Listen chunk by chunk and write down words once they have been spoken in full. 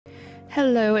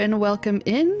Hello and welcome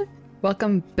in.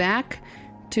 Welcome back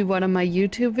to one of my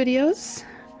YouTube videos.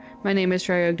 My name is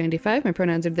Triog95, my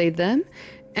pronouns are they, them,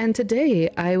 and today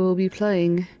I will be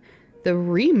playing the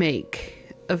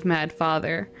remake of Mad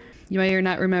Father. You may or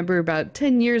not remember about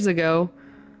 10 years ago,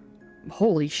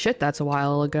 holy shit that's a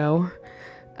while ago,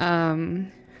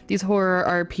 these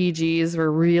horror RPGs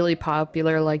were really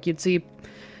popular. Like you'd see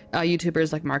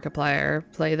YouTubers like Markiplier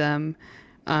play them,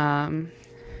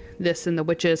 This in the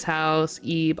Witch's House,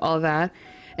 Ebe, all that.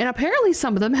 And apparently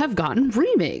some of them have gotten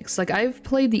remakes. Like I've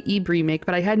played the Ebe remake,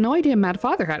 but I had no idea Mad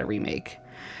Father had a remake.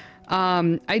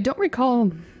 I don't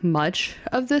recall much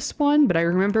of this one, but I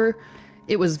remember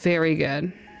it was very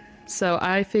good. So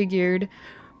I figured,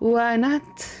 why not?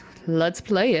 Let's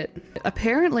play it.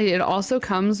 Apparently it also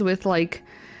comes with like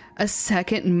a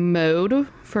second mode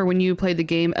for when you play the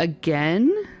game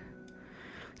again.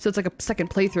 So it's like a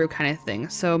second playthrough kind of thing.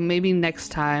 So maybe next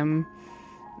time,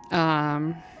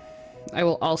 I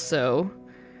will also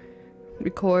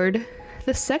record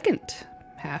the second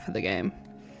half of the game.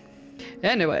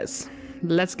 Anyways,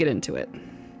 let's get into it.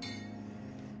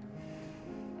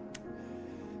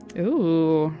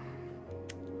 Ooh.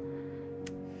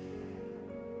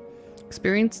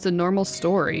 Experience the normal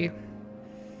story.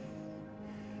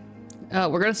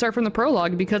 We're gonna start from the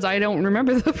prologue because I don't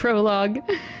remember the prologue.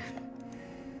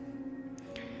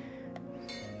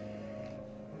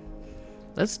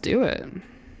 Let's do it.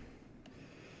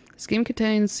 This game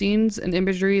contains scenes and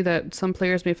imagery that some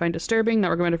players may find disturbing, not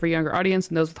recommended for younger audience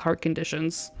and those with heart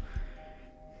conditions.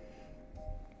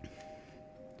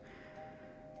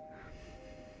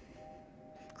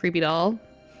 Creepy doll.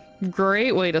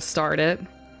 Great way to start it.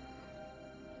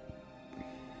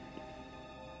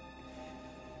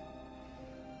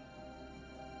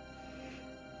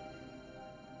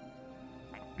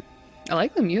 I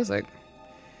like the music.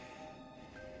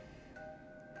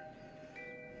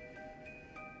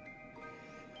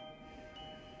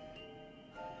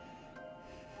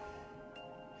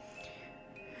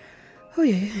 Oh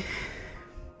yeah.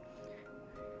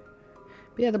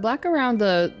 But yeah, the black around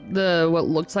the what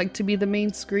looks like to be the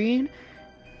main screen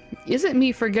isn't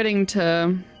me forgetting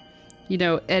to, you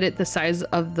know, edit the size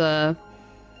of the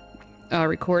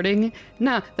recording.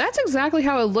 Nah, that's exactly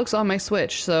how it looks on my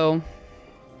Switch, so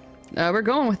we're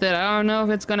going with it. I don't know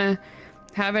if it's gonna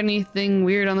have anything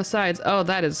weird on the sides. Oh,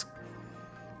 that is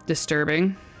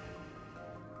disturbing.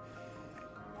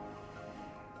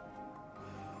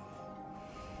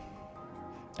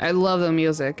 I love the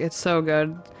music. It's so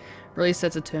good. Really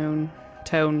sets a tone.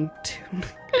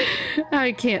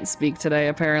 I can't speak today,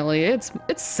 apparently. It's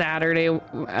Saturday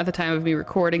at the time of me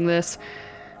recording this.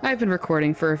 I've been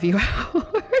recording for a few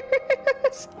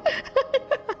hours.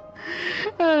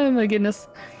 Oh my goodness.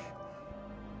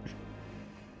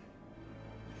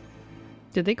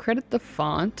 Did they credit the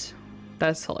font?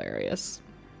 That's hilarious.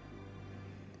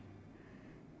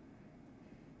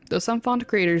 Though some font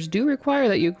creators do require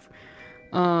that you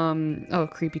oh,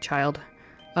 creepy child.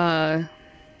 Credit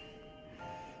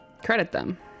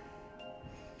them.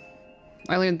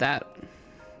 I learned that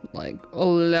like a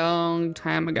long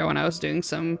time ago when I was doing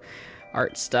some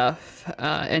art stuff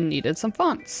and needed some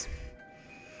fonts.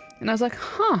 And I was like,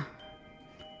 huh,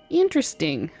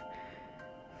 interesting.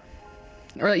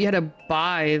 Or you had to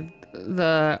buy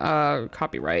the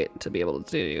copyright to be able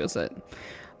to use it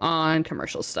on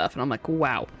commercial stuff. And I'm like,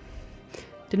 wow,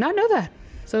 did not know that.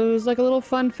 So it was like a little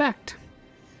fun fact.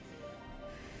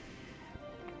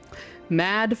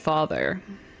 Mad Father.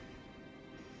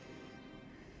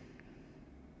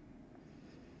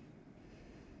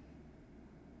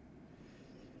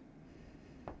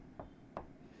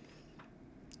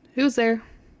 Who's there?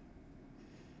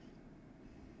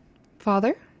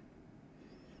 Father?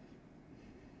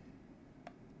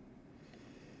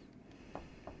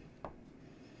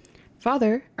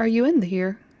 Father, are you in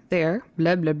here? There,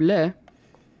 blah blah blah.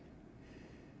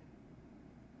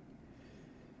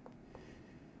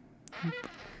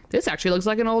 This actually looks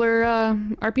like an older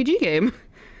RPG game.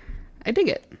 I dig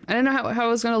it. I didn't know how it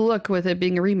was going to look with it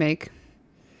being a remake.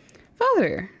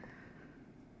 Father!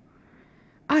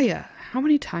 Aya, how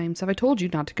many times have I told you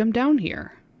not to come down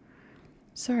here?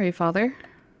 Sorry, Father.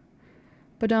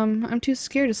 But, I'm too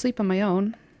scared to sleep on my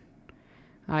own.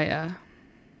 Aya.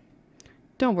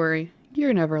 Don't worry,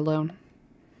 you're never alone.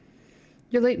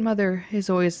 Your late mother is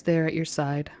always there at your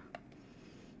side.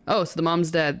 Oh, so the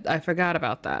mom's dead. I forgot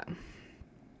about that.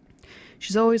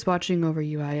 She's always watching over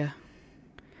you, Aya.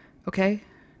 Okay?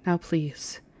 Now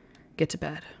please, get to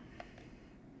bed.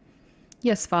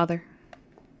 Yes, Father.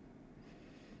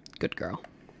 Good girl.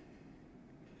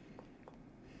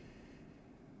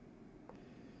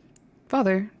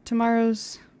 Father,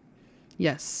 tomorrow's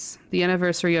Yes, the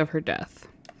anniversary of her death.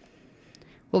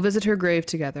 We'll visit her grave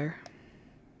together.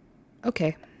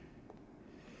 Okay.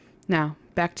 Now,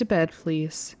 back to bed,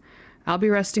 please. I'll be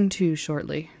resting too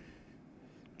shortly.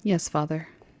 Yes, Father.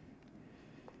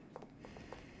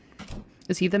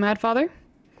 Is he the Mad Father?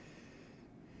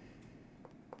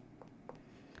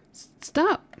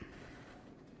 Stop.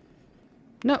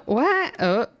 No, what?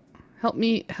 Oh, help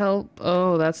me, help.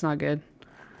 Oh, that's not good.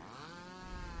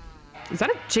 Is that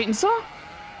a chainsaw?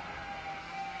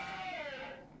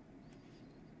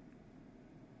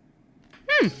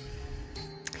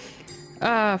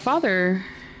 Father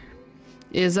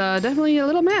is definitely a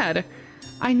little mad.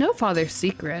 I know Father's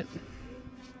secret.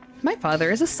 My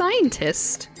father is a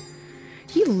scientist.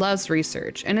 He loves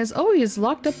research and is always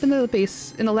locked up in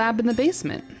the lab in the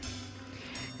basement.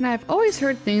 And I've always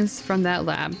heard things from that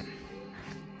lab.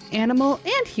 Animal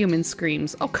and human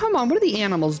screams. Oh, come on, what do the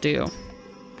animals do?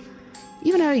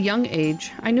 Even at a young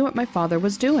age, I knew what my father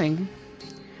was doing.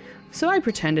 So I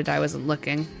pretended I wasn't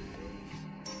looking.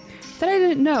 That I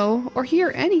didn't know or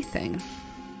hear anything.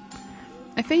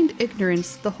 I feigned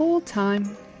ignorance the whole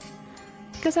time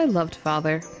because I loved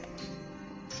Father.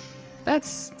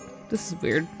 This is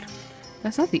weird.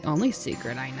 That's not the only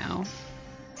secret I know.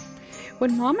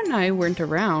 When Mom and I weren't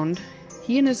around,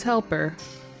 he and his helper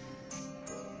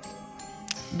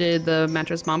did the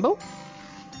mattress mambo.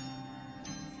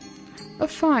 A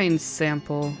fine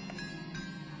sample.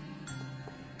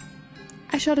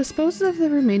 I shall dispose of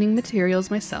the remaining materials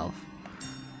myself.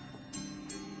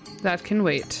 That can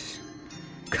wait.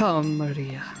 Come,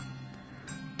 Maria.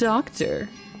 Doctor.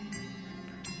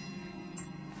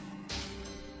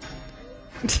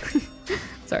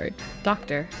 Sorry.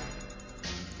 Doctor.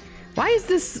 Why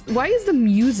is the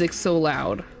music so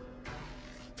loud?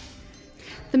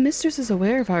 The mistress is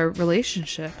aware of our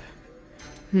relationship.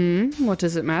 What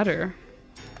does it matter?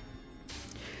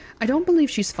 I don't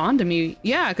believe she's fond of me.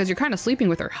 Yeah, because you're kind of sleeping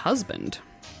with her husband.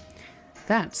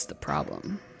 That's the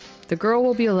problem. The girl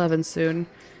will be 11 soon.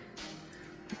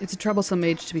 It's a troublesome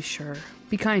age to be sure.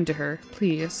 Be kind to her,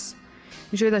 please.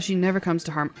 Ensure that she never comes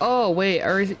to harm. Oh, wait.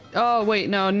 Oh, wait.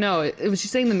 No. Was she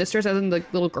saying the mistress as in the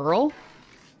little girl?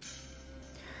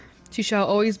 She shall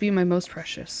always be my most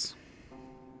precious.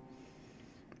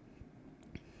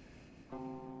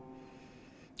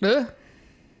 Ugh.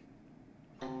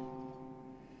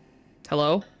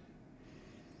 Hello?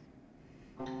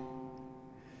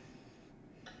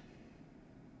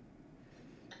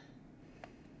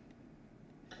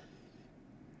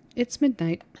 It's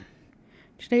midnight.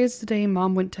 Today is the day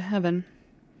Mom went to heaven.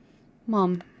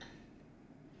 Mom.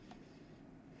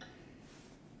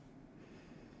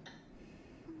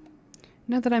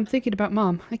 Now that I'm thinking about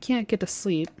Mom, I can't get to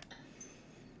sleep.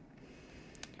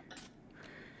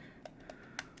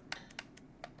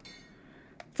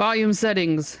 Volume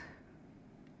settings.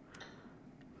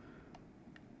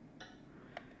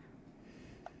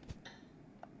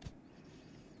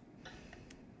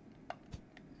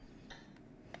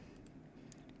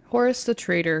 Horace the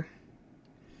Traitor.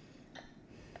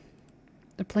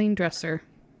 A plain dresser.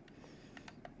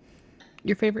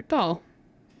 Your favorite doll.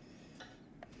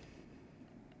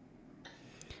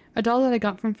 A doll that I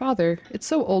got from Father. It's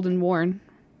so old and worn.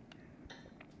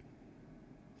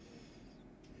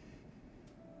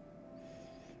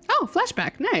 Oh,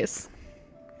 flashback. Nice.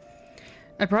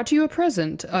 I brought you a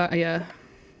present. Yeah.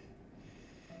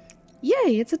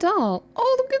 Yay, it's a doll.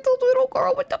 Oh, look at the little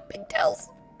girl with the pigtails.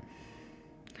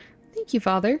 Thank you,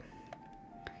 Father.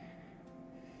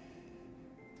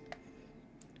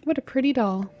 What a pretty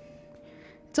doll.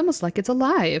 It's almost like it's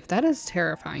alive. That is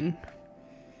terrifying.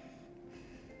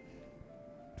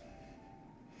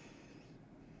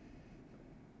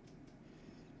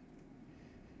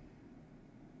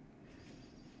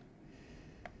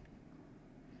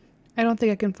 I don't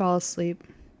think I can fall asleep.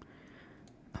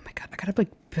 Oh my god, I gotta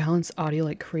like balance audio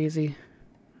like crazy.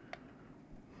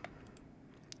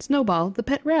 Snowball, the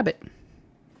pet rabbit.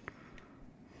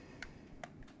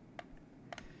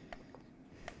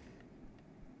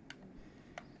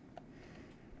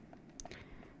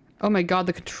 Oh my god,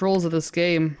 the controls of this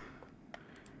game.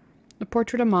 The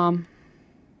portrait of Mom.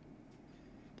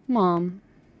 Mom.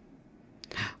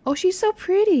 Oh, she's so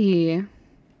pretty.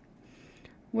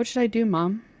 What should I do,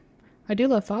 Mom? I do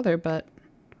love Father, but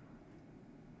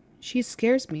she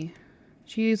scares me.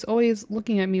 She's always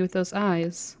looking at me with those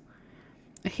eyes.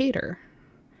 I hate her.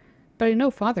 But I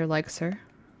know Father likes her.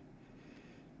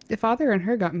 If Father and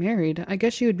her got married, I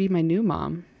guess she would be my new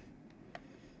mom.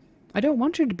 I don't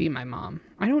want her to be my mom.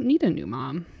 I don't need a new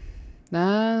mom.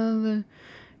 The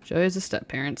joys of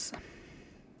step-parents.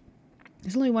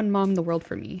 There's only one mom in the world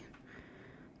for me.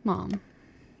 Mom.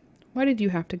 Why did you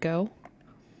have to go?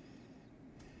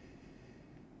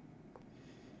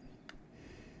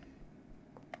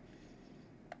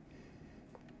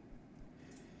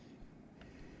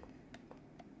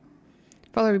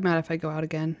 Father would be mad if I go out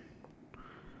again.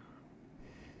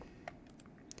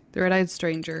 The red-eyed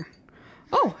stranger.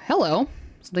 Oh, hello.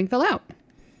 Something fell out.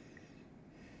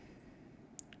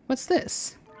 What's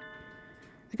this?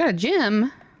 I got a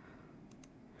gem.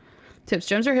 Tips.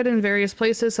 Gems are hidden in various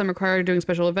places. Some require doing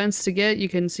special events to get. You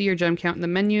can see your gem count in the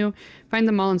menu. Find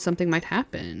them all and something might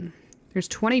happen. There's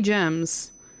 20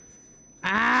 gems.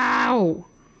 Ow!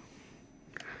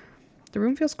 The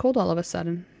room feels cold all of a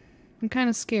sudden. I'm kind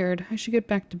of scared. I should get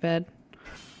back to bed.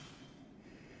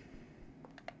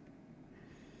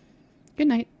 Good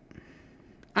night.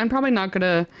 I'm probably not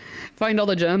gonna find all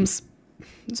the gems.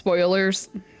 Spoilers.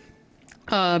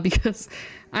 Because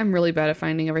I'm really bad at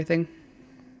finding everything.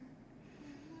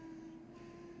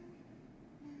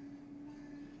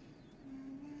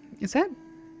 Is that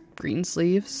green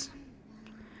sleeves?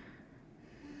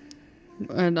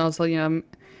 And also, yeah,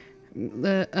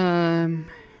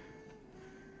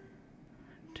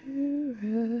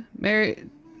 Mary.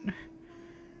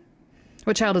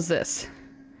 What child is this?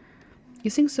 You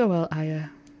sing so well, Aya.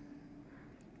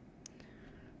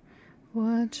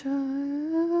 What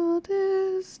child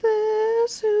is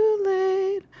this who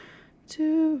laid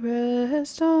to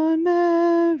rest on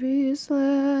Mary's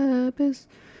lap is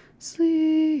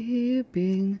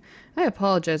sleeping? I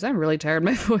apologize. I'm really tired.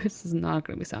 My voice is not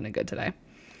going to be sounding good today.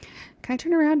 Can I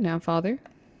turn around now, Father?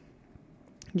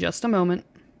 Just a moment.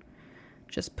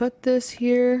 Just put this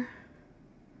here.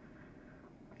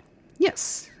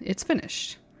 Yes, it's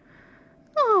finished.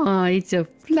 Oh, it's a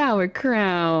flower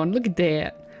crown. Look at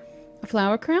that. A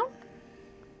flower crown?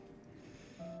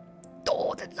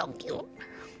 Oh, that's so cute.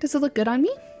 Does it look good on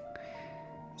me?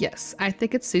 Yes, I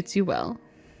think it suits you well.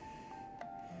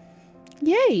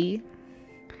 Yay!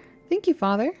 Thank you,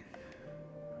 Father.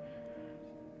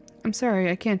 I'm sorry,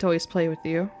 I can't always play with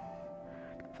you.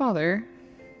 Father.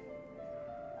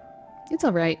 It's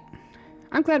alright.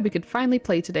 I'm glad we could finally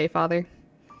play today, Father.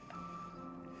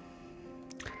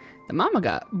 The mama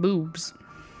got boobs.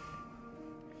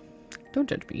 Don't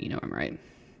judge me, you know I'm right.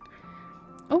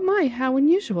 Oh my, how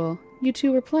unusual. You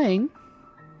two were playing.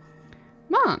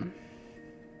 Mom!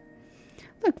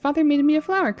 Look, Father made me a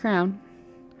flower crown.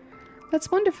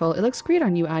 That's wonderful. It looks great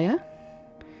on you, Aya.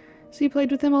 So you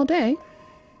played with him all day?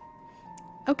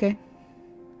 Okay.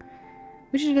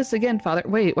 We should do this again, Father.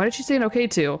 Wait, why did she say an okay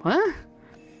too? Huh?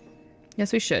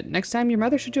 Yes, we should. Next time, your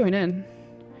mother should join in.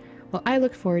 Well, I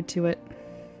look forward to it.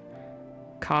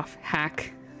 Cough.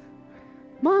 Hack.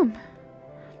 Mom!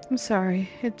 I'm sorry.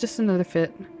 It's just another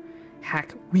fit.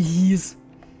 Hack. Wheeze.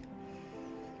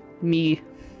 Me.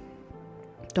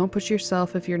 Don't push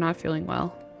yourself if you're not feeling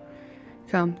well.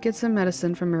 Come, get some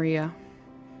medicine from Maria.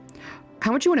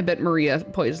 How much you want to bet Maria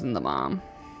poisoned the mom?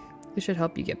 This should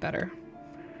help you get better.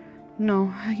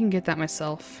 No, I can get that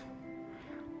myself.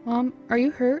 Mom, are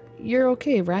you hurt? You're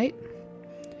okay, right?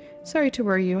 Sorry to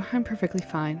worry you. I'm perfectly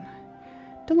fine.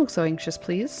 Don't look so anxious,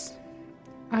 please.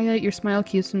 Aya, your smile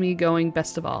keeps me going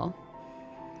best of all.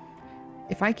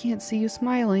 If I can't see you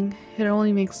smiling, it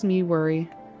only makes me worry.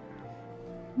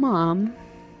 Mom.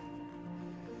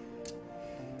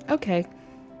 Okay.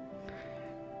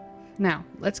 Now,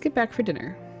 let's get back for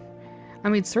dinner. I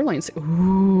made sirloin steak.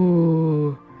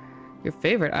 Ooh. Your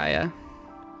favorite, Aya.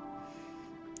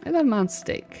 I love Mom's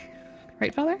steak.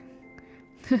 Right, Father?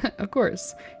 Of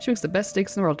course. She makes the best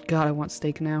steaks in the world. God, I want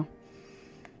steak now.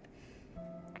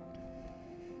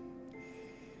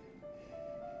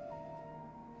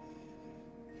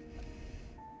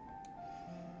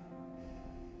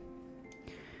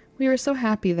 We were so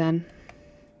happy then.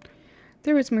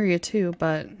 There was Maria too,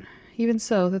 but even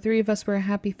so, the three of us were a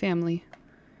happy family.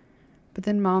 But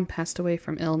then Mom passed away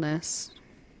from illness.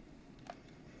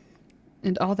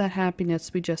 And all that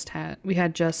happiness we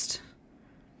had just...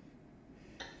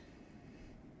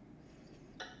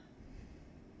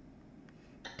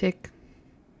 Tick.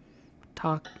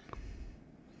 Tock.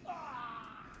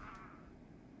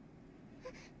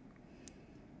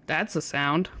 That's a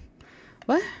sound.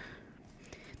 What?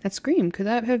 That scream, could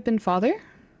that have been Father?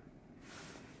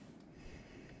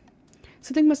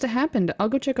 Something must have happened. I'll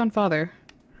go check on Father.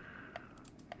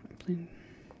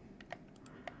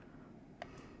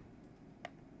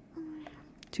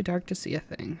 Too dark to see a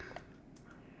thing.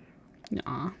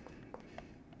 Aw.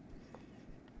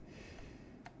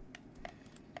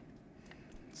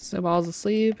 Snowball's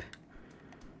asleep.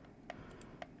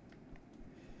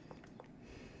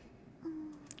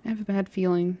 I have a bad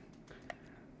feeling.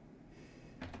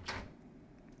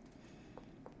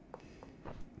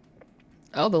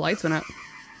 Oh, the lights went up.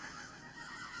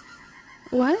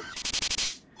 What?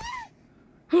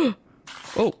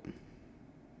 Oh.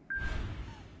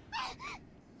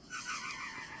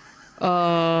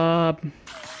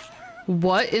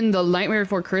 What in the Nightmare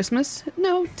Before Christmas?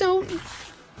 No, don't.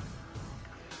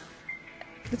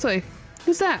 This way.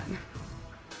 Who's that?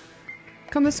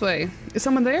 Come this way. Is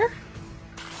someone there?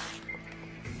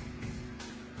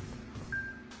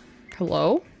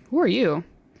 Hello? Who are you?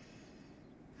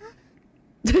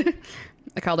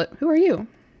 I called it. Who are you?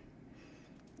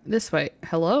 This way.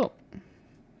 Hello?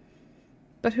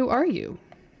 But who are you?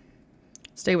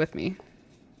 Stay with me.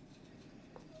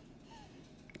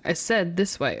 I said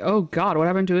this way. Oh god, what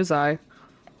happened to his eye?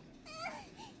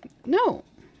 No.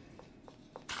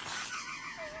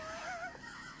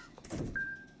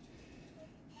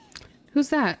 Who's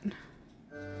that?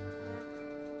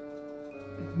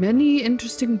 Many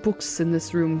interesting books in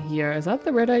this room here. Is that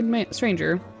the red-eyed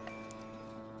stranger?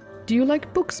 Do you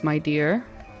like books, my dear?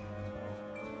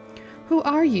 Who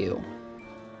are you?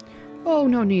 Oh,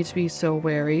 no need to be so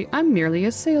wary. I'm merely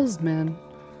a salesman.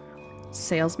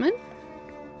 Salesman?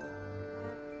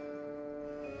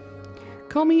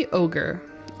 Call me Ogre.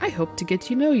 I hope to get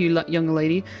to know you, young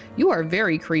lady. You are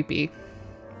very creepy.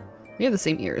 We have the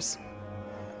same ears.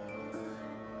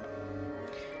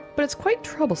 But it's quite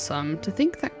troublesome to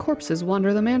think that corpses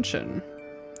wander the mansion.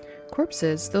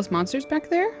 Corpses? Those monsters back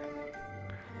there?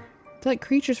 They're like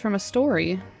creatures from a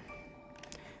story.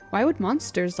 Why would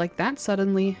monsters like that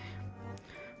suddenly...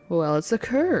 Well, it's a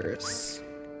curse.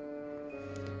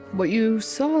 What you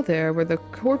saw there were the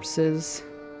corpses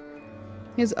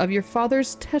of your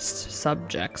father's test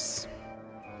subjects.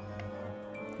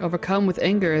 Overcome with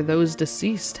anger, those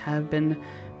deceased have been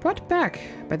brought back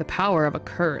by the power of a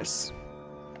curse.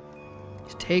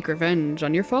 To take revenge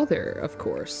on your father, of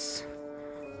course.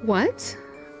 What?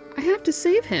 I have to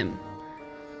save him.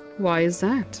 Why is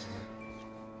that?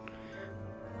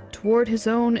 Toward his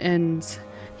own ends,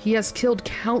 he has killed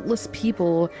countless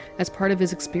people as part of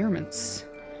his experiments.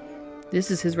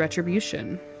 This is his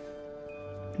retribution.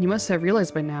 You must have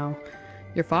realized by now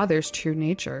your father's true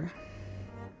nature.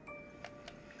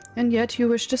 And yet you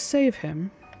wish to save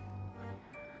him.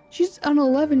 She's an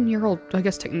 11-year-old, I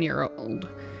guess 10-year-old.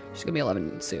 She's gonna be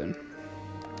 11 soon.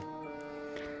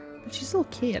 But she's a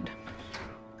little kid.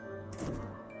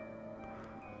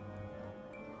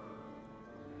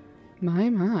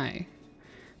 My.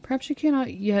 Perhaps you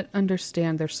cannot yet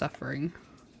understand their suffering.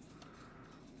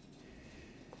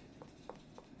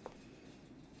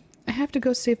 I have to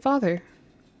go save father.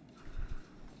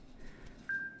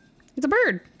 It's a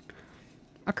bird!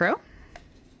 A crow?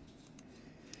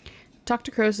 Talk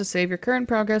to crows to save your current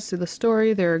progress through the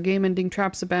story. There are game-ending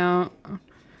traps about.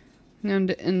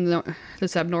 And in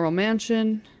this abnormal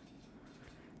mansion.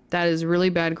 That is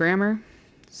really bad grammar.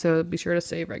 So be sure to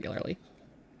save regularly.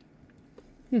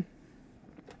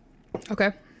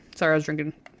 Okay. Sorry, I was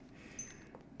drinking.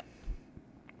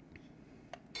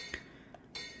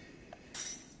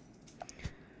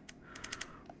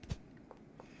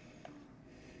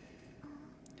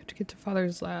 Have to get to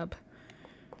father's lab.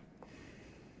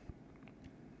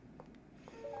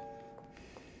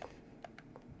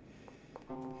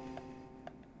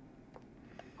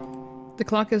 The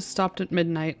clock is stopped at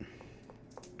midnight.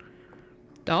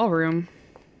 Doll room.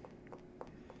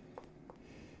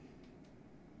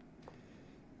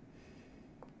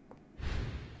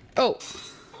 Oh!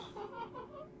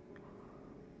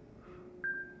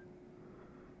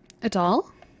 A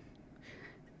doll?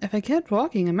 If I kept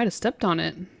walking, I might have stepped on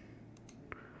it.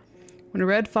 When a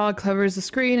red fog covers the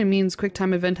screen, it means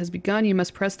QuickTime event has begun. You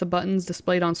must press the buttons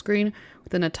displayed on screen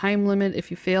within a time limit. If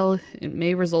you fail, it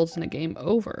may result in a game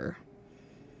over.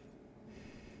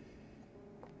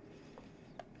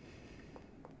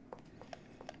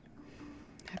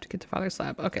 I have to get to father's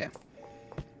lab. Okay.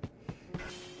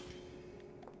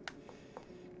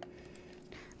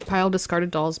 Pile of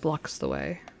discarded dolls blocks the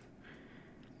way.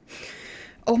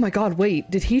 Oh my god, wait.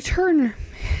 Did he turn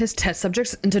his test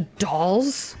subjects into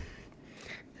dolls?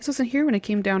 This wasn't here when I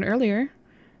came down earlier.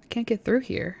 I can't get through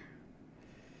here.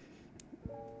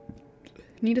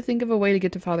 Need to think of a way to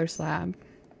get to father's lab.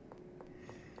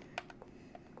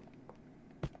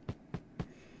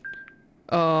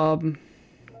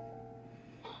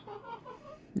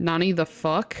 Nani the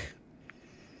fuck?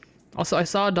 Also, I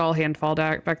saw a doll hand fall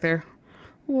back there.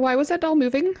 Why was that doll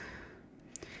moving?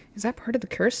 Is that part of the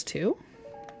curse too?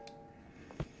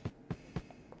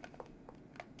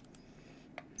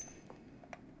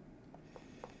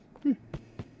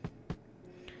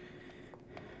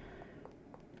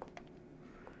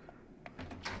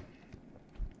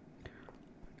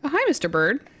 Oh, hi, Mr.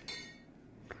 Bird.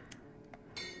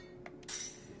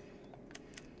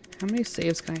 How many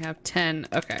saves can I have? 10.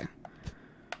 Okay.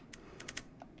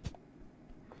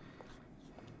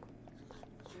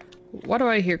 Why do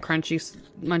I hear crunchy,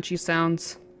 munchy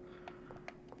sounds?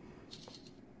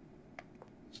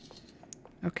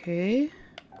 Okay.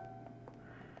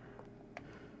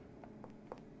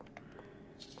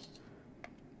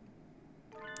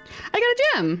 I got a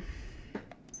gem!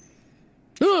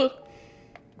 Ugh!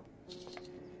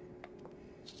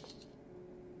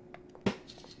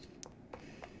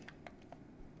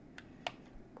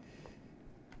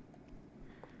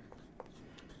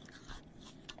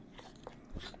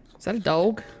 Is that a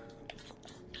dog?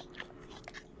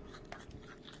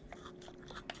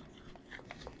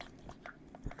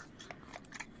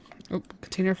 Oh,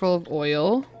 container full of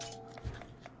oil.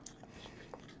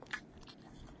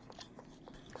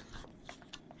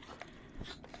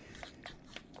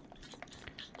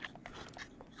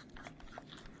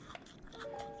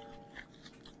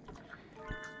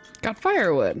 Got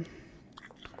firewood.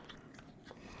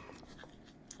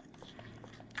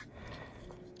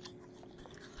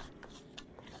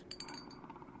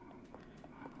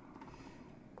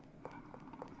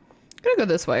 Gonna go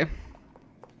this way.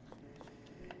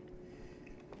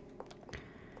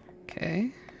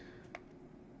 Okay.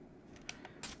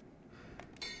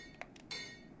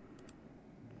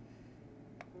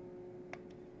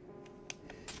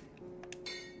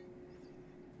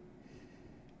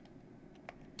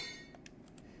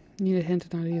 Need a hint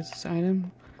on how to use this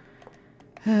item.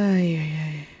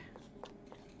 I'm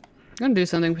gonna do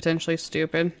something potentially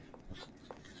stupid.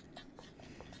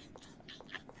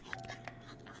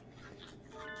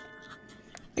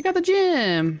 I got the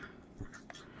gym!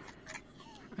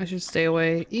 I should stay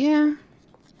away. Yeah.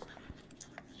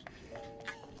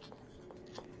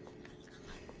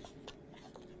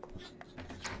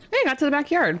 Hey, got to the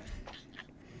backyard.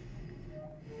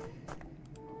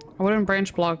 A wooden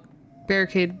branch block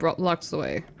barricade blocks the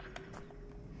way.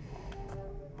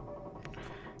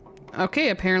 Okay,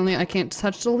 apparently I can't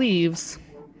touch the leaves.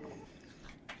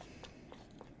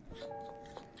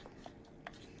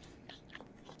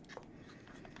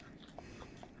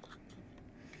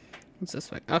 What's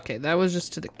this way? Okay, that was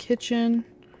just to the kitchen.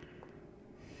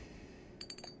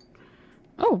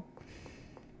 Oh.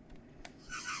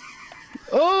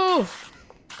 Oh!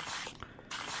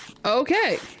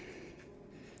 Okay.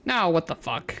 Now, what the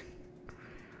fuck?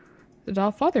 The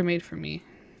doll father made for me.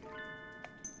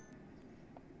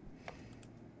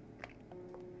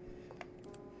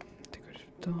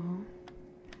 Decorative doll.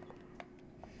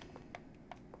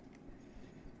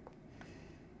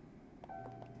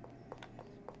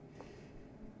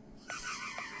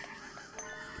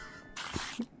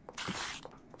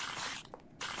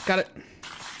 Got it.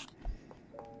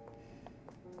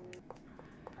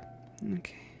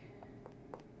 Okay.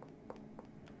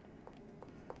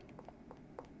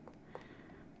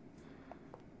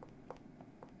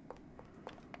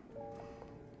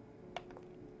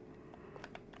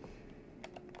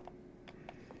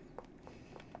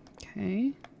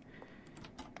 Okay.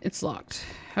 It's locked.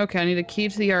 Okay, I need a key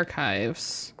to the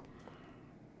archives.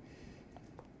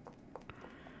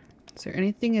 Is there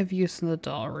anything of use in the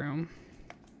doll room?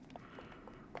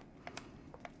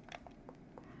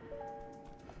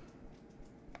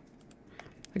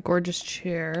 A gorgeous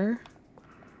chair.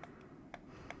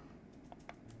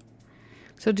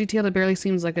 So detailed it barely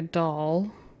seems like a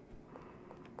doll.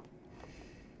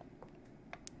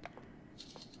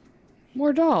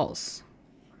 More dolls.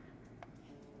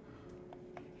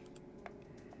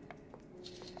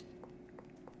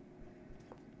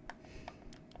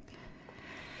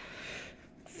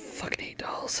 Fucking hate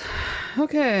dolls.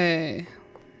 Okay.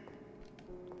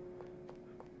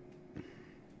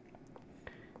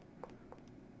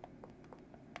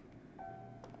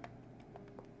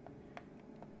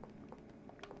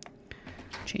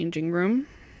 Changing room.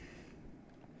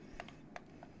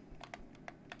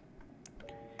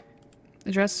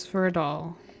 A dress for a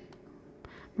doll.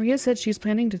 Maria said she's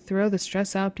planning to throw this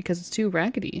dress out because it's too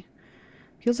raggedy.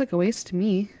 Feels like a waste to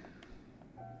me.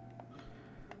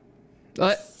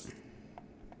 What?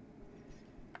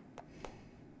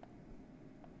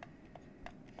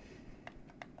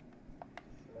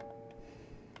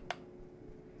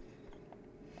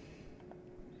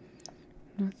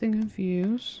 Nothing of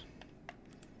use.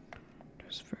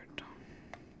 Just for a doll.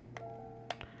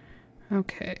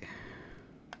 Okay.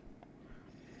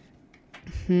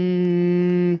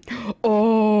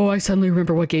 Oh, I suddenly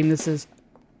remember what game this is.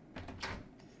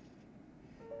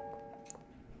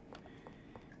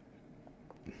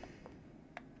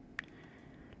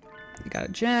 I got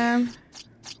a gem.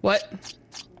 What?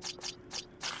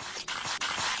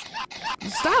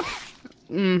 Stop!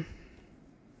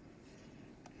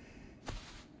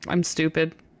 I'm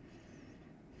stupid.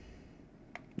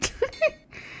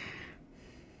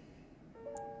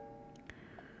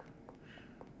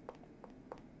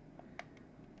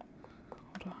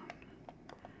 Hold on.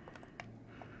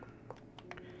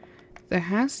 There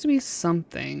has to be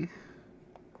something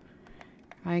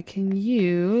I can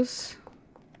use.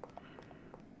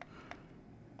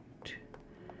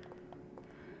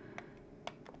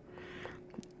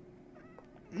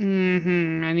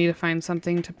 I need to find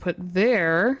something to put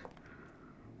there.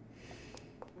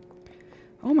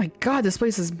 Oh my god, this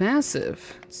place is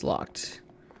massive. It's locked.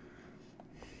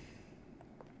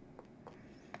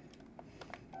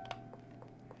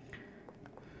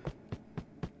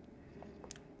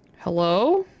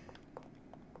 Hello?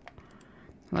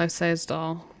 Life-size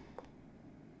doll.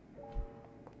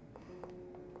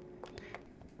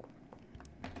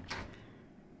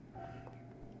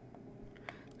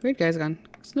 Weird guy's gone.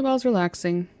 Snowball's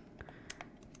relaxing.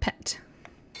 Pet.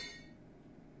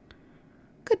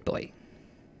 Good boy.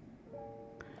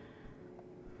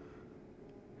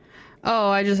 Oh,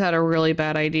 I just had a really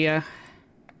bad idea.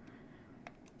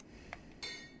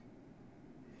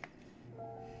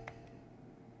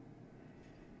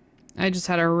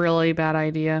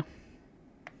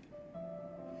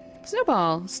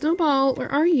 Snowball! Snowball,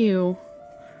 where are you?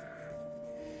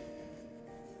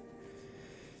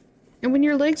 And when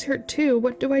your legs hurt too,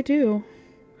 what do I do?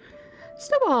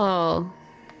 Snowball!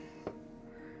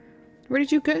 Where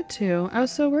did you go to? I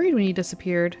was so worried when you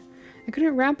disappeared. I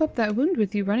couldn't wrap up that wound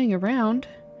with you running around.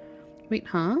 Wait,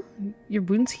 huh? Your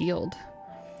wound's healed.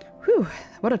 Whew,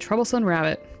 what a troublesome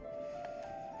rabbit.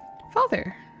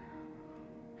 Father!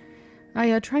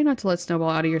 I try not to let Snowball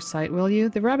out of your sight, will you?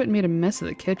 The rabbit made a mess of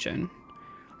the kitchen.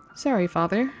 Sorry,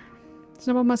 Father.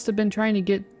 Snowball must have been trying to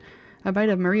get a bite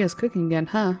of Maria's cooking again,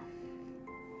 huh?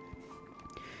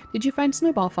 Did you find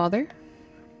Snowball, Father?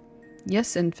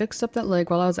 Yes, and fixed up that leg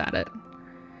while I was at it.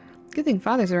 Good thing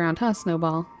Father's around, huh,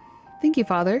 Snowball? Thank you,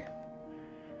 Father.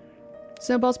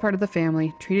 Snowball's part of the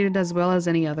family, treated as well as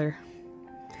any other.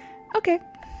 Okay.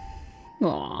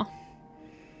 Aww.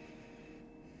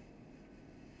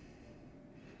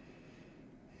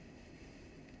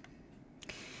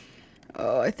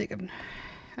 Oh, I think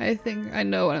I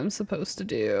know what I'm supposed to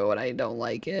do, and I don't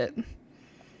like it.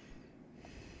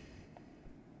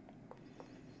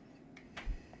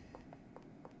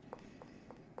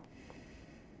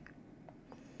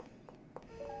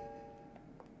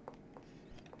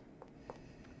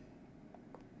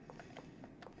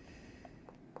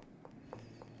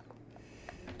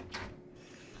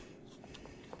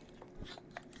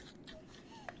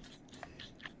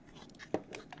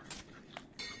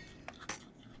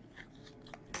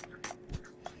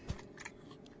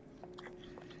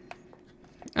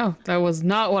 Oh, that was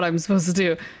not what I'm supposed to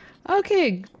do.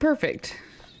 Okay, perfect.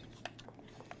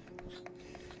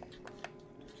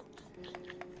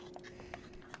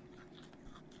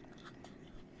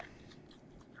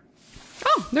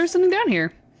 Oh, there's something down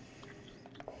here.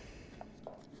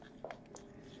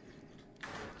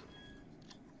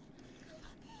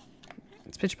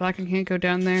 It's pitch black, I can't go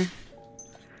down there.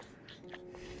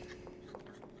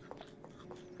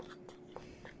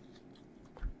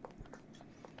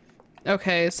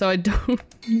 Okay, so I don't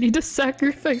need to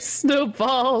sacrifice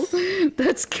Snowball.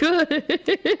 That's good.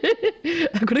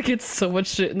 I'm gonna get so much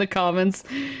shit in the comments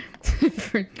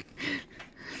for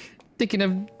thinking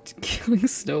of killing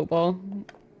Snowball.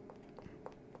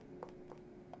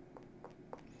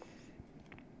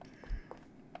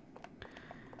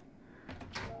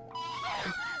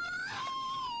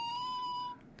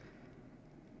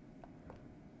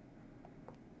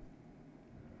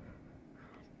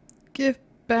 Give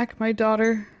back my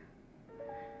daughter.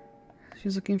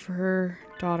 She's looking for her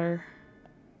daughter.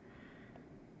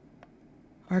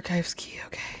 Archives key,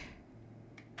 okay.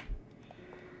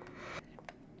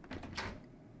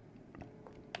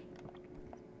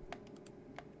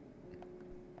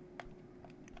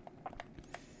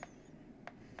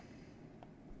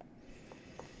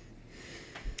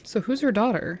 So who's her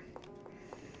daughter?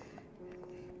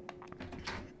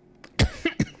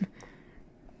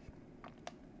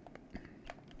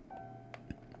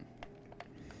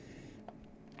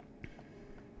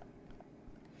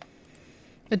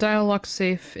 A dial lock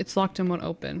safe. It's locked and won't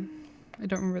open. I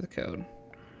don't remember the code.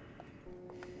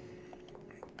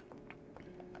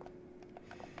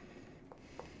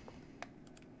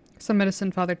 Some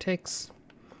medicine Father takes.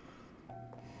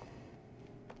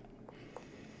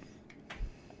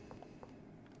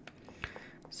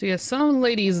 So yeah, some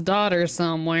lady's daughter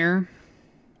somewhere.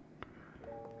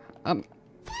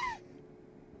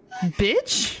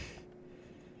 Bitch?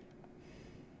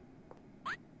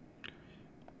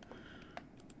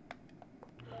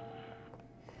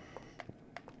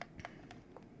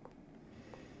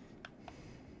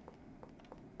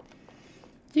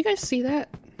 see that?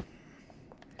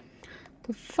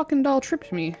 The fucking doll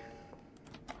tripped me.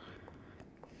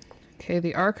 Okay,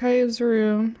 the archives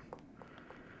room.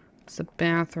 It's a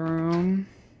bathroom.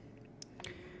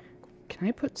 Can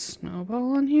I put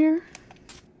Snowball in here?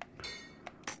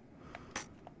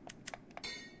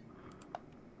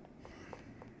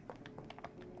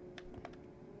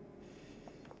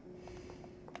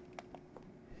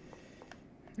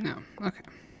 No, okay.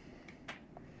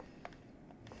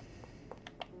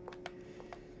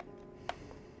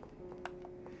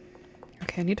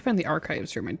 Okay, I need to find the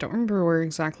archives room. I don't remember where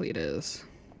exactly it is.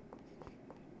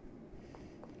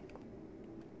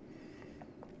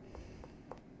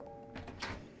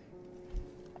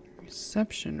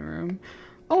 Reception room.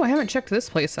 Oh, I haven't checked this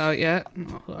place out yet.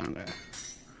 Oh, hold on.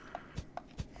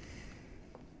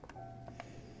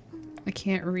 I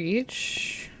can't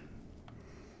reach.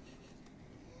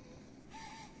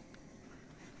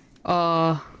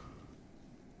 I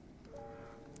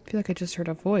feel like I just heard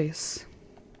a voice.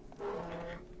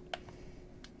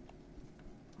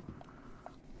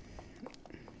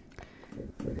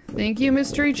 Thank you,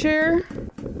 mystery chair.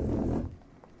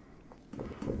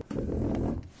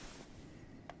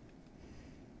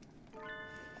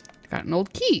 Got an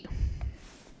old key.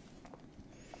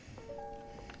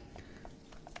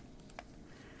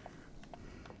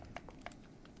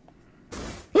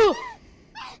 Oh!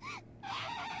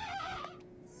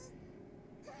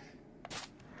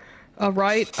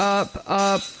 Right,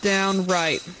 up, down,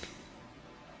 right.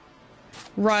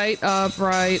 Right, up,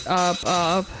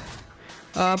 up.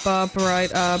 Up,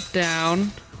 right, up,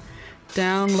 down.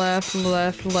 Down, left,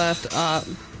 up.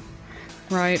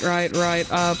 Right,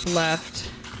 up,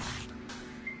 left.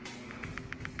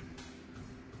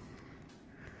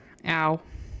 Ow.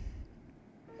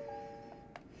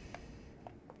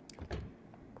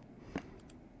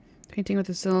 Painting with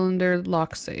a cylinder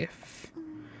lock safe.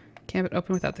 Can't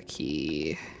open without the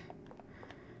key.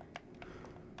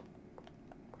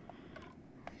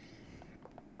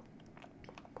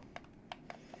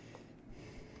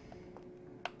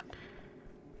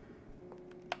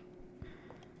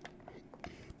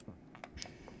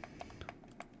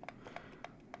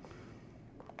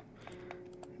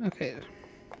 Okay.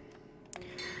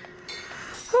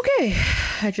 Okay.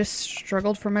 I just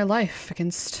struggled for my life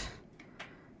against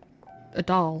a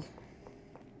doll.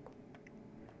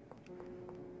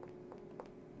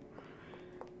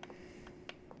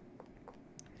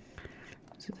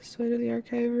 Is it this way to the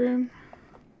archive room?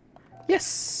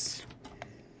 Yes!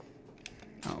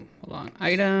 Oh, hold on.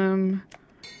 Item.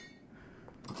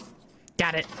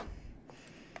 Got it.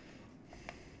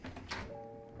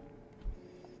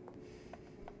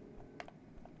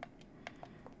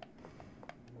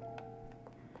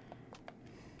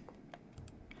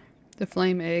 The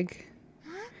flame egg.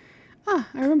 Ah,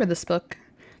 I remember this book.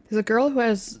 There's a girl who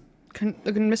has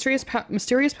a mysterious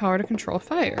power to control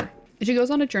fire. And she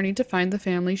goes on a journey to find the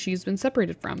family she's been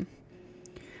separated from.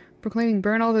 Proclaiming,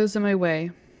 burn all those in my way.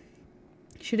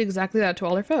 She did exactly that to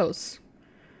all her foes.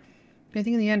 But I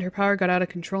think in the end her power got out of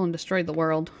control and destroyed the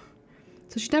world.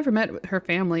 So she never met her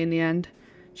family in the end.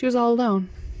 She was all alone.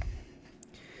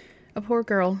 A poor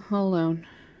girl, all alone.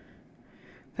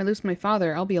 If I lose my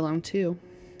father, I'll be alone too.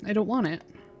 I don't want it.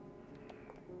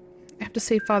 I have to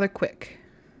save Father quick.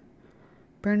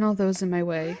 Burn all those in my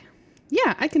way.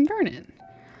 Yeah, I can burn it.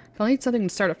 I'll need something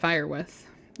to start a fire with.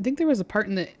 I think there was a part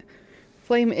in the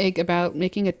flame egg about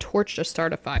making a torch to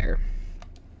start a fire.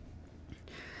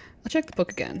 I'll check the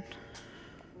book again.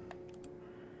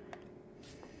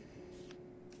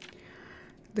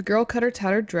 The girl cut her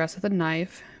tattered dress with a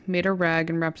knife, made a rag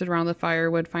and wrapped it around the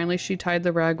firewood. Finally, she tied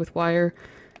the rag with wire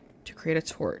to create a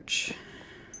torch.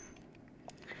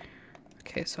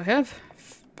 Okay, so I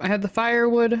have the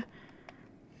firewood,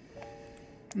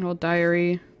 an old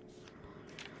diary.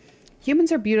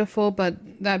 Humans are beautiful, but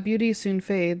that beauty soon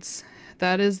fades.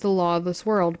 That is the law of this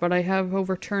world, but I have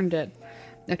overturned it.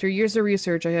 After years of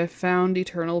research, I have found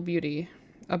eternal beauty.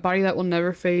 A body that will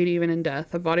never fade even in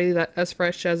death. A body that as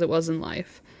fresh as it was in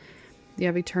life. You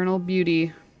have eternal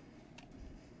beauty.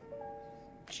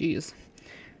 Jeez.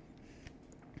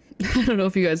 I don't know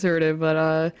if you guys heard it,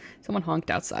 but someone honked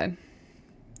outside.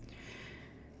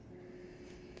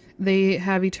 They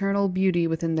have eternal beauty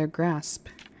within their grasp.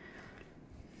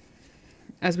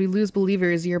 As we lose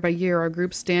believers year by year, our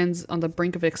group stands on the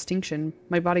brink of extinction.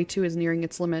 My body too is nearing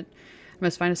its limit. I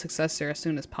must find a successor as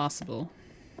soon as possible.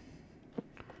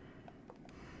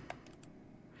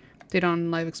 Data on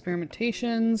live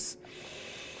experimentations.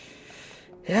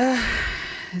 Yeah,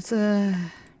 it's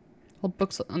a old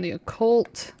books on the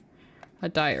occult. A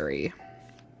diary.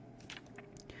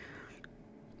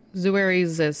 Zueri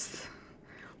Zith.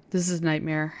 This is a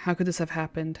nightmare. How could this have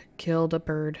happened? Killed a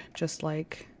bird, just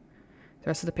like... The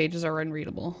rest of the pages are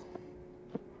unreadable.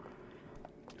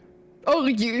 Oh,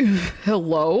 you...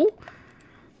 Hello?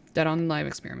 Dead on live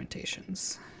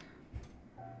experimentations.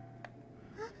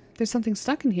 There's something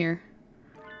stuck in here.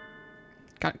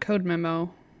 Got code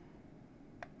memo.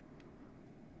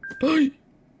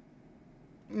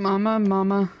 Mama,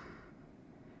 mama.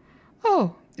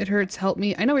 Oh, it hurts. Help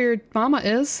me. I know where your mama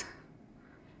is.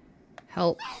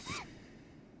 Help.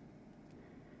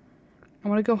 I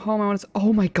want to go home. I want to...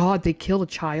 Oh my god, they killed a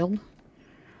child.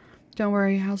 Don't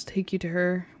worry, I'll take you to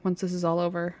her once this is all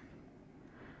over.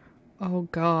 Oh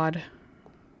god.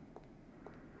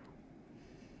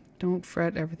 Don't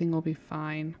fret, everything will be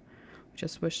fine. We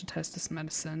just wish to test this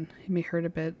medicine. It may hurt a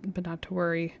bit, but not to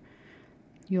worry.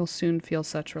 You'll soon feel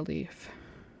such relief.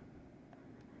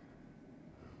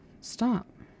 Stop.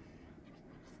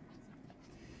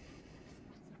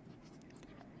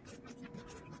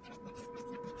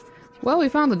 Well, we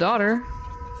found the daughter.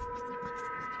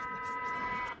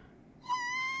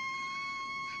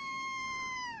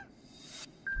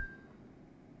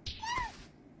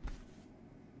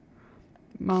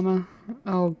 Mama.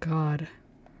 Oh, God.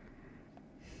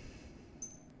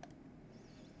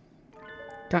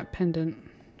 Got pendant.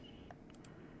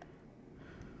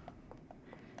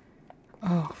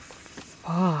 Oh,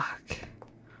 fuck.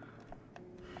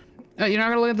 Oh, you're not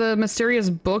gonna look at the mysterious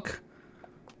book?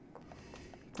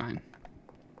 Fine.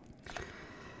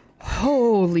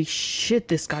 Holy shit,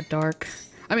 this got dark.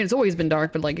 I mean, it's always been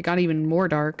dark, but like, it got even more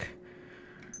dark.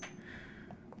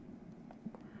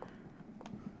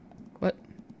 What?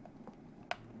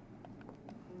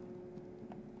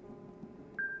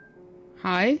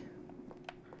 Hi?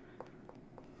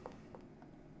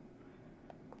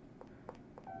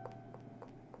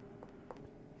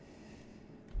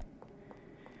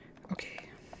 Okay.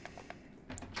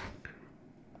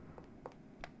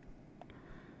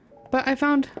 But I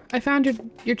found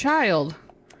your child.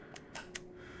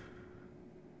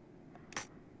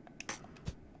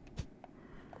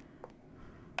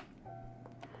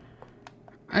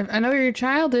 I know where your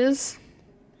child is.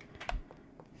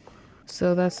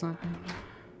 So that's not...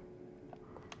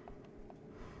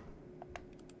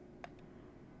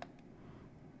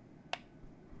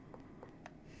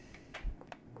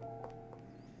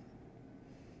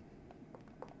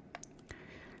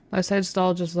 Left side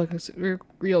stall just looks like a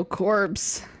real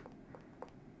corpse.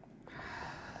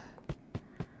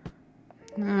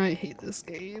 I hate this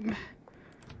game.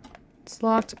 It's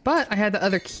locked, but I had the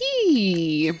other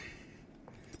key.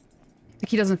 The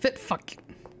key doesn't fit. Fuck.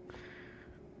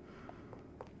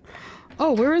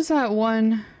 Oh, where is that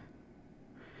one?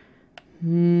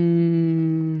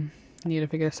 Need to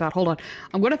figure this out. Hold on.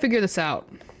 I'm gonna figure this out.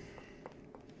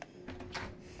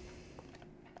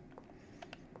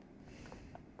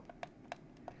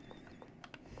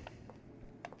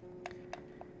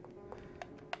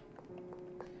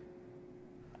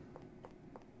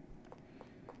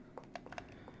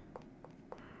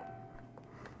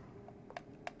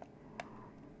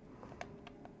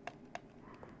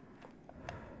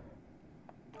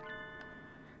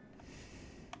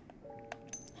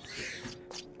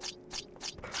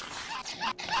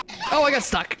 Oh, I got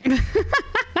stuck.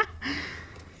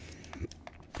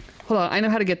 Hold on, I know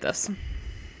how to get this.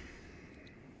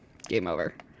 Game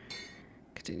over.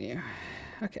 Continue.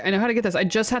 Okay, I know how to get this. I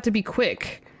just have to be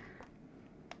quick.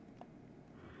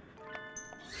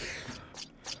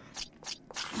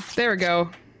 There we go.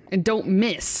 And don't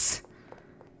miss.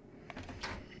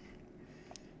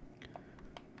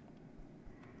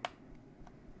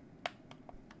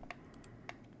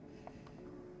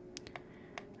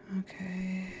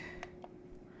 Okay.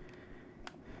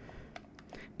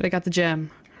 But I got the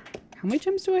gem. How many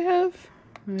gems do I have?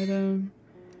 Item.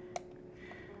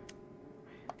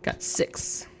 Got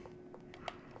 6.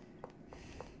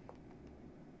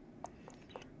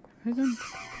 Item.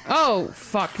 Oh,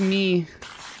 fuck me.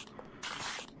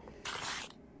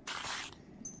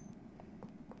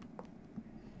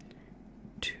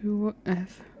 Two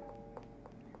F.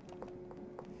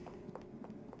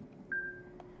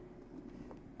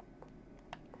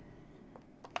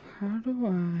 How do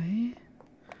I...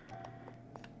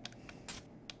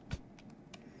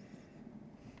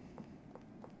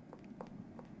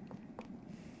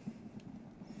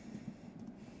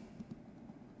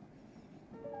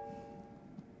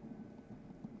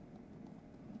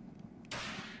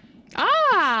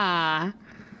 Ah!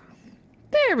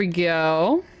 There we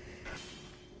go.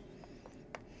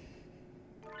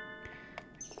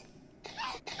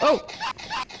 Oh!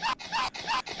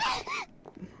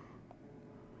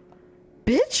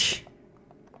 Bitch!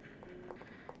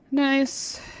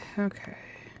 Nice. Okay.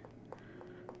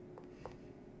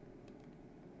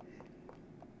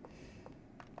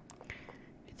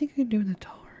 I think I can do in the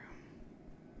doll room.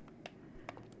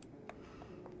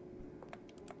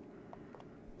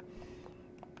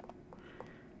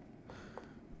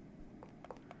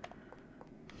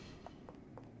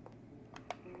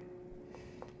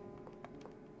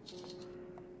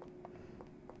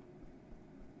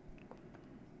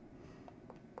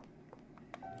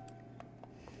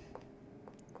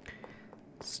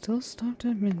 Still stopped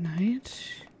at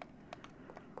midnight.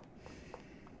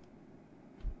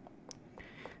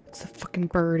 It's the fucking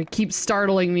bird. It keeps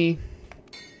startling me.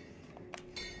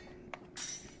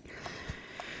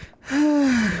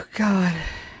 Oh, God.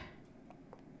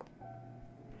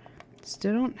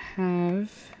 Still don't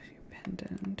have your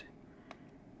pendant.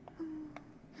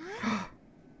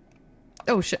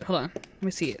 Oh, shit. Hold on. Let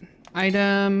me see it.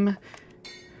 Item.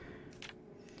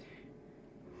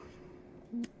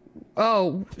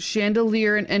 Oh,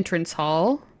 chandelier and entrance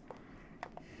hall.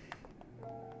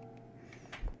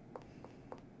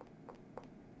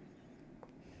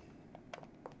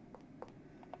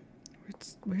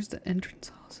 Where's the entrance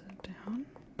hall? Is it down?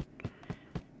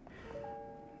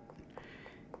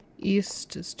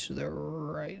 East is to the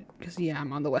right. Because, yeah,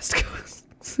 I'm on the west coast.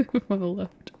 I'm on the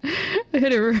left. I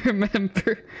had to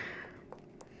remember.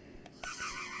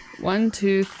 1,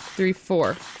 2, 3,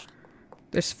 4.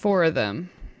 There's 4 of them.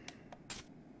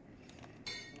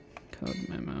 Code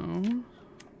memo.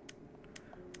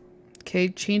 Okay,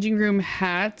 changing room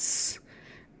hats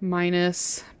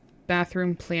minus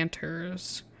bathroom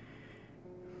planters.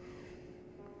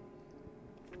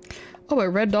 Oh, a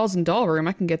red dolls and doll room.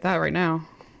 I can get that right now.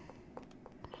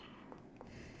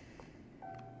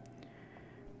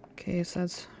 Okay, so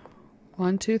that's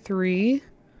 1, 2, 3,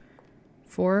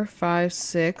 4, 5,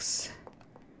 6,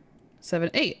 7,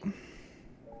 8.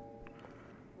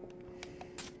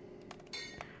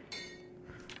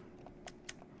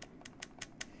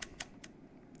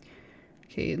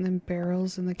 Okay, and then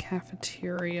barrels in the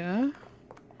cafeteria.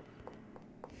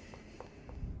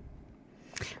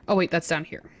 Oh wait, that's down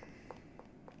here.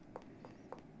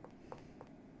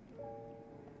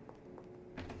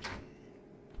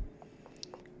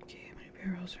 Okay, how many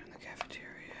barrels are in the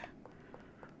cafeteria?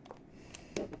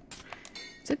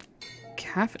 It's a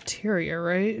cafeteria,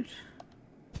 right?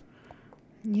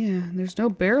 Yeah, there's no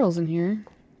barrels in here.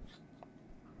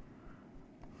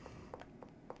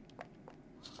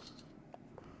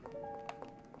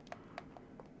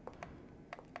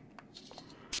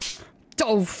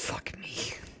 Oh, fuck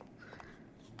me.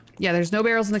 Yeah, there's no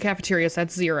barrels in the cafeteria, so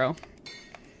that's 0.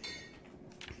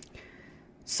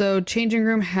 So, changing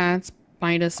room hats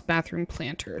minus bathroom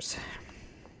planters.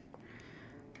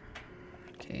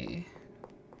 Okay.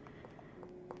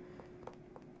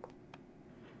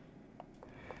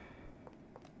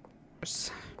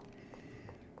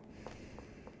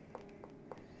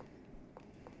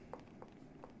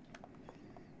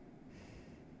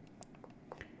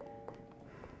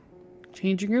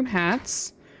 Changing room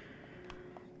hats.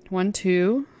 1,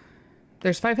 2.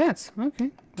 There's 5 hats.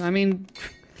 Okay. I mean,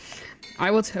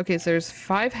 I will. Okay, so there's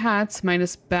 5 hats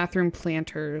minus bathroom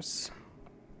planters.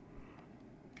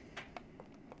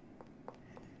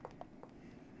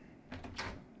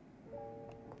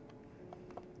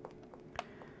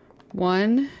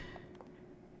 One,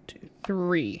 2,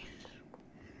 3.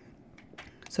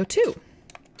 So 2.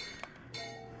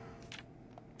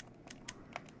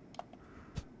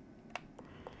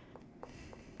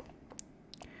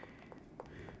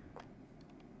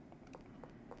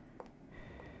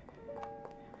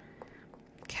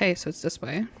 Okay, so it's this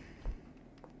way.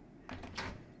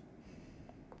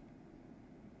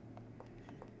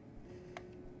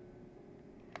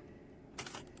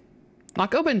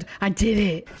 Lock opened! I did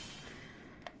it!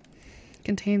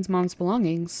 Contains mom's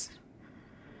belongings.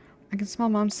 I can smell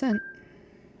mom's scent.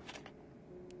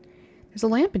 There's a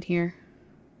lamp in here.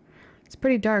 It's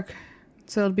pretty dark,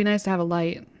 so it'd be nice to have a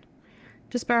light.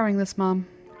 Just borrowing this, Mom.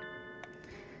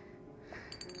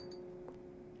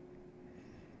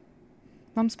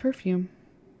 Mom's perfume.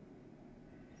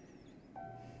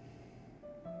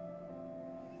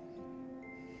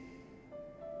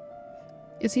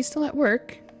 Is he still at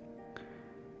work?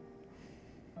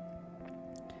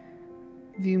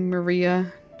 View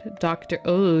Maria to Dr.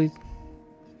 Oh.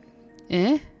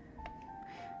 Eh?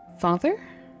 Father?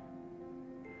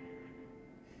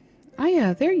 Ah,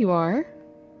 yeah, there you are.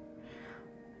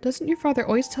 Doesn't your father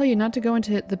always tell you not to go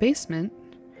into the basement?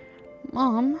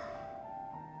 Mom.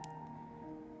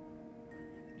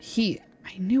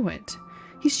 I knew it.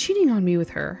 He's cheating on me with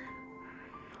her.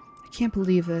 I can't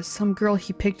believe this. Some girl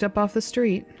he picked up off the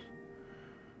street.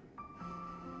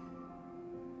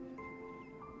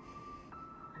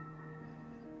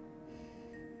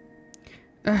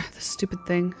 Ugh, this stupid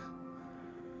thing.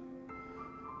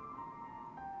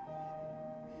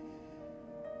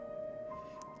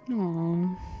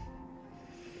 Aww.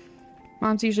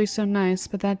 Mom's usually so nice,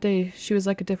 but that day she was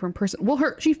like a different person.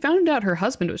 Well, she found out her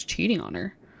husband was cheating on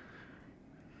her.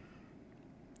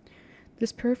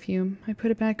 This perfume, I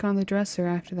put it back on the dresser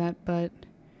after that, but...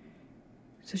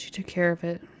 So she took care of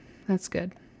it. That's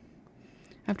good.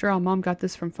 After all, Mom got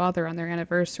this from Father on their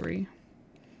anniversary.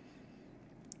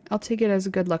 I'll take it as a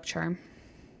good luck charm.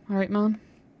 Alright, Mom?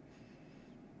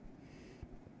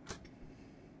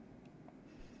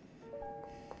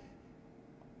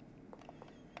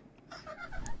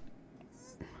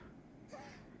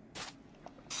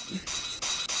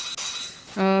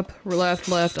 Up, left,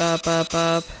 left, up, up,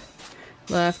 up.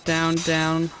 Left, down,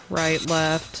 down, right,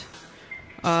 left.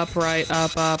 Up, right,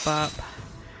 up, up, up.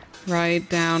 Right,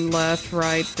 down, left,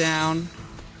 right, down.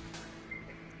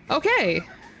 Okay.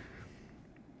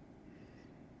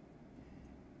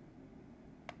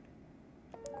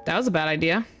 That was a bad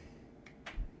idea.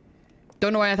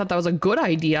 Don't know why I thought that was a good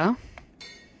idea.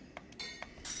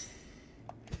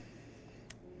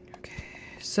 Okay,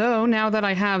 so now that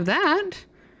I have that,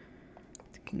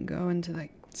 I can go into the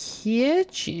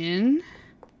kitchen.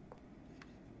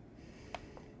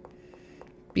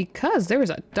 Because there is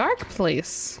a dark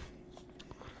place.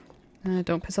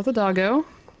 Don't piss off the doggo.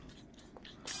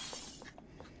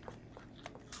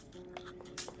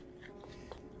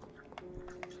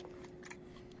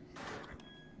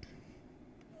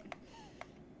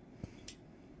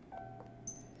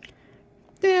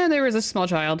 Yeah, there is a small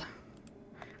child.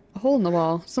 A hole in the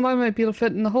wall. Somebody might be able to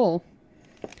fit in the hole.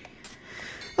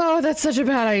 Oh, that's such a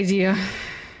bad idea.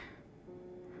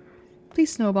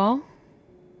 Please, Snowball.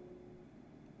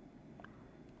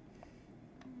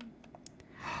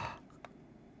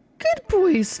 Good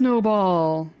boy,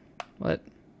 Snowball. What?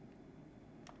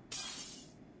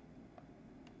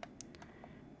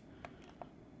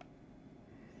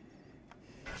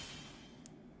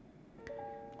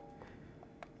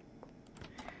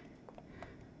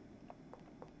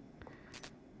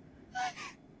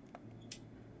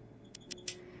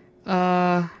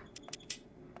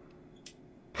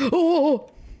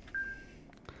 Oh!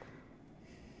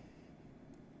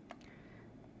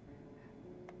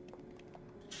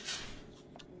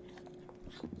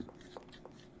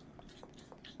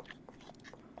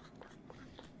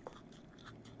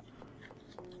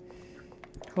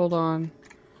 Hold on.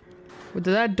 Did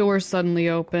that door suddenly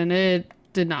open? It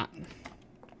did not.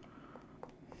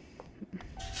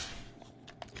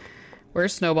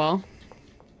 Where's Snowball?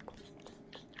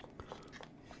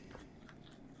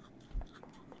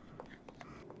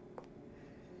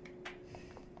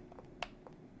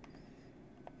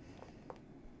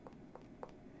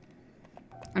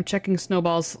 I'm checking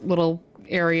Snowball's little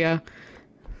area.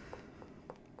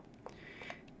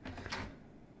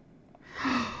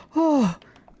 Oh,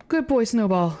 good boy,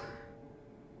 Snowball.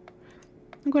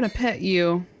 I'm gonna pet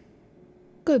you.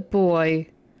 Good boy.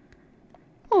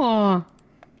 Aw.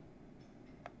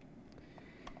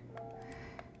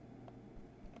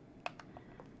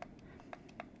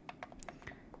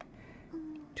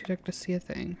 Too dark to see a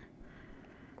thing.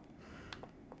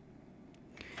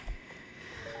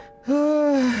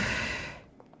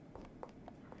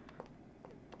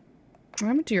 What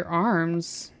happened to your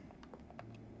arms?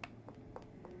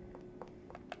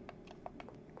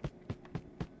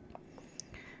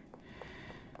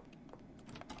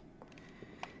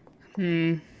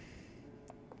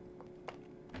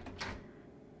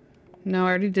 No, I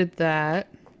already did that.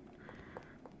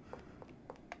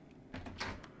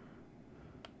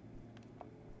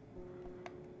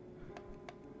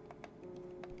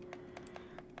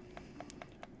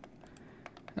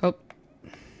 Oh.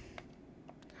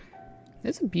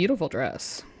 It's a beautiful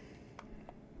dress.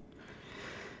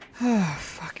 Oh,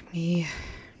 fuck me.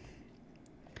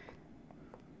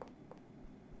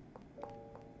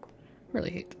 Really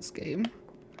hate this game.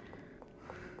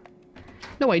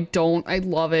 No, I don't. I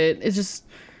love it. It's just...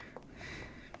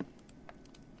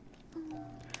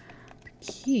 The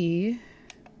key...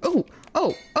 Oh!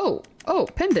 Oh! Oh! Oh!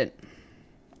 Pendant!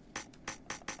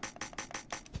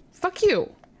 Fuck you!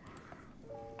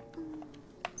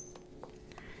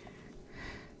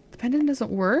 The pendant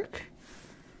doesn't work?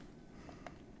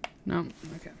 No.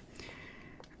 Okay.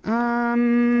 Hello,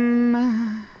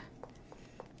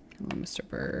 Mr.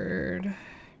 Bird.